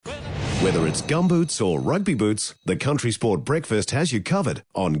Whether it's gumboots or rugby boots, the Country Sport Breakfast has you covered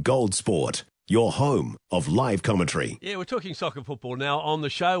on Gold Sport, your home of live commentary. Yeah, we're talking soccer football now on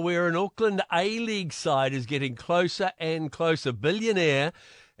the show, where an Auckland A-League side is getting closer and closer. Billionaire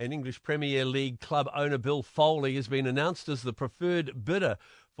and English Premier League club owner Bill Foley has been announced as the preferred bidder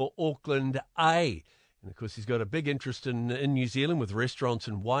for Auckland A. And, of course, he's got a big interest in New Zealand with restaurants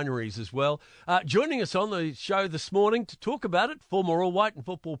and wineries as well. Joining us on the show this morning to talk about it, former All White and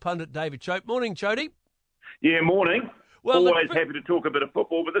football pundit David Chote. Morning, Chote. Yeah, morning. Well, always happy to talk a bit of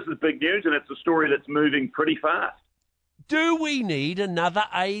football, but this is big news, and it's a story that's moving pretty fast. Do we need another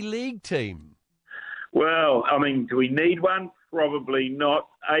A-League team? Well, I mean, do we need one? Probably not.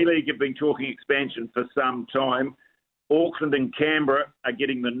 A-League have been talking expansion for some time. Auckland and Canberra are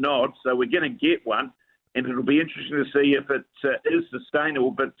getting the nod, so we're going to get one. And it'll be interesting to see if it is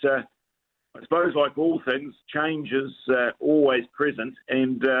sustainable. But I suppose, like all things, change is always present,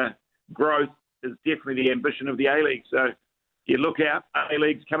 and growth is definitely the ambition of the A-League. So you look out,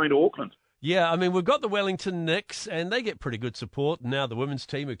 A-League's coming to Auckland. Yeah, I mean, we've got the Wellington Knicks, and they get pretty good support. Now the women's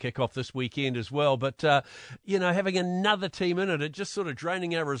team who kick off this weekend as well. But, having another team in it just sort of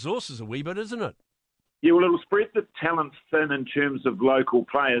draining our resources a wee bit, isn't it? Yeah, well, it'll spread the talent thin in terms of local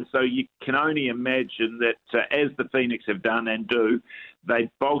players. So you can only imagine that as the Phoenix have done and do, they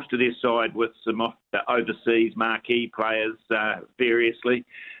bolster their side with some overseas marquee players variously.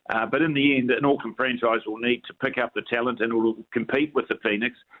 But in the end, an Auckland franchise will need to pick up the talent and will compete with the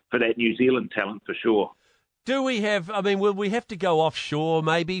Phoenix for that New Zealand talent for sure. Do we have, will we have to go offshore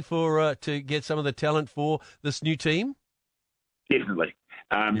maybe to get some of the talent for this new team? Definitely.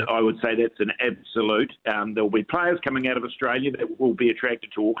 I would say that's an absolute. There will be players coming out of Australia that will be attracted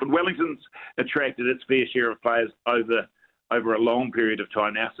to Auckland. Wellington's attracted its fair share of players over a long period of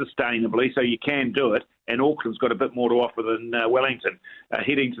time now, sustainably, so you can do it. And Auckland's got a bit more to offer than Wellington.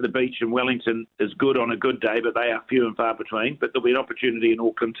 Heading to the beach in Wellington is good on a good day, but they are few and far between. But there'll be an opportunity in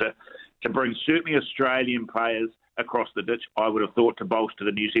Auckland to bring certainly Australian players across the ditch, I would have thought, to bolster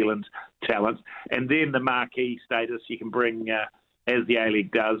the New Zealand talent. And then the marquee status you can bring, as the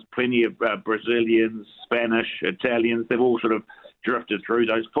A-League does, plenty of Brazilians, Spanish, Italians. They've all sort of drifted through.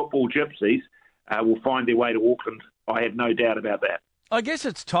 Those football gypsies will find their way to Auckland. I have no doubt about that. I guess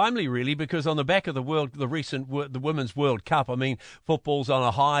it's timely, really, because on the back of the Women's World Cup, football's on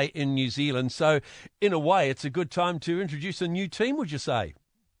a high in New Zealand. So, in a way, it's a good time to introduce a new team, would you say?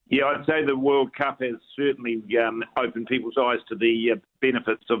 Yeah, I'd say the World Cup has certainly opened people's eyes to the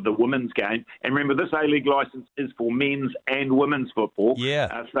benefits of the women's game. And remember, this A-League licence is for men's and women's football.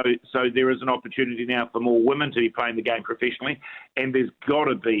 Yeah. So there is an opportunity now for more women to be playing the game professionally. And there's got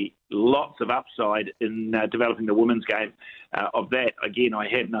to be lots of upside in developing the women's game of that. Again, I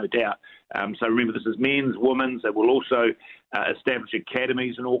have no doubt. So remember, this is men's, women's. It will also establish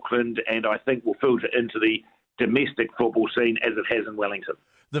academies in Auckland, and I think will filter into the domestic football scene as it has in Wellington.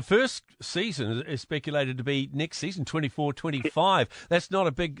 The first season is speculated to be next season, 24-25. That's not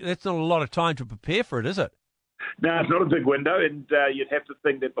a lot of time to prepare for it, is it? No, it's not a big window, and you'd have to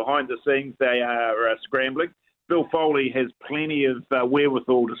think that behind the scenes they are scrambling. Bill Foley has plenty of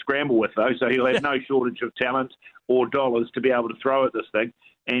wherewithal to scramble with, though, so he'll have no shortage of talent or dollars to be able to throw at this thing.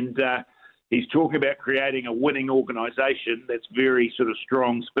 And he's talking about creating a winning organisation that's very sort of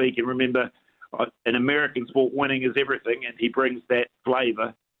strong speak. And remember, in American sport, winning is everything, and he brings that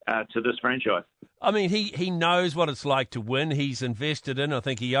flavour to this franchise. I mean, he knows what it's like to win. He's invested in. I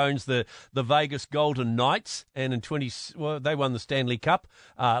think he owns the Vegas Golden Knights, and they won the Stanley Cup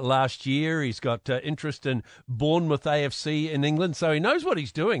last year. He's got interest in Bournemouth AFC in England, so he knows what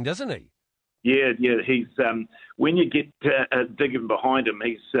he's doing, doesn't he? Yeah. He's when you get digging behind him,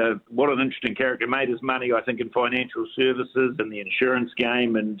 he's what an interesting character. Made his money, I think, in financial services and the insurance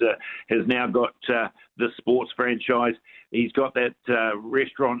game, and has now got the sports franchise. He's got that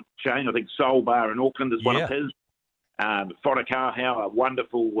restaurant chain, I think Soul Bar in Auckland is one of his. Whanakahau, a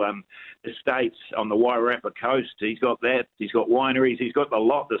wonderful estate on the Wairarapa coast. He's got that. He's got wineries. He's got the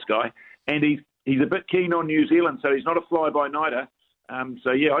lot, this guy. And he's a bit keen on New Zealand, so he's not a fly-by-nighter.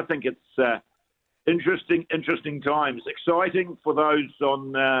 I think it's interesting times. Exciting for those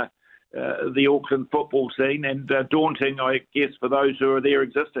on the Auckland football scene, and daunting, I guess, for those who are there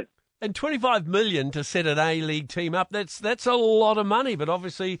existing. And $25 million to set an A-League team up, that's a lot of money, but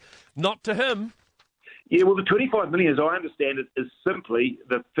obviously not to him. Yeah, well, the $25 million, as I understand it, is simply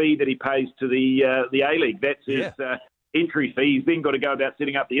the fee that he pays to the A-League. That's his entry fee. He's then got to go about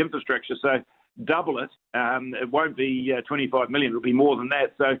setting up the infrastructure, so double it. It won't be $25 million. It'll be more than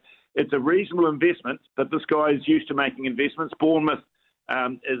that. So it's a reasonable investment, but this guy is used to making investments. Bournemouth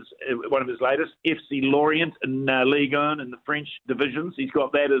is one of his latest. FC Lorient in Ligue 1 in the French divisions. He's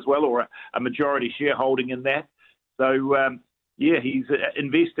got that as well, or a majority shareholding in that. So, he's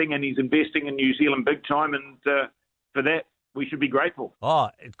investing, and he's investing in New Zealand big time, and for that, we should be grateful. Oh,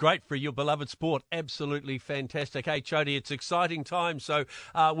 it's great for your beloved sport. Absolutely fantastic. Hey, Chote, it's exciting time, so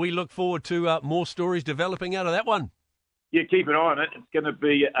we look forward to more stories developing out of that one. Yeah, keep an eye on it. It's going to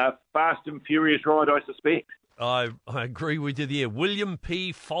be a fast and furious ride, I suspect. I agree with you there. William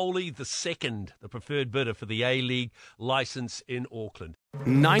P. Foley II, the preferred bidder for the A-League licence in Auckland.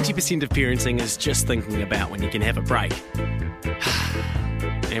 90% of parenting is just thinking about when you can have a break.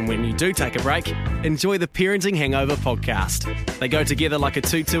 And when you do take a break, enjoy the Parenting Hangover podcast. They go together like a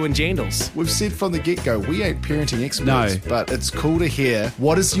tutu and jandals. We've said from the get-go, we ain't parenting experts, but it's cool to hear,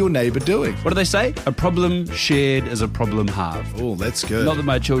 what is your neighbour doing? What do they say? A problem shared is a problem halved. Oh, that's good. Not that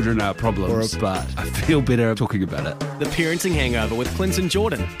my children are problems, but I feel better talking about it. The Parenting Hangover with Clinton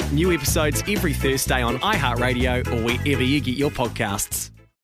Jordan. New episodes every Thursday on iHeartRadio or wherever you get your podcasts.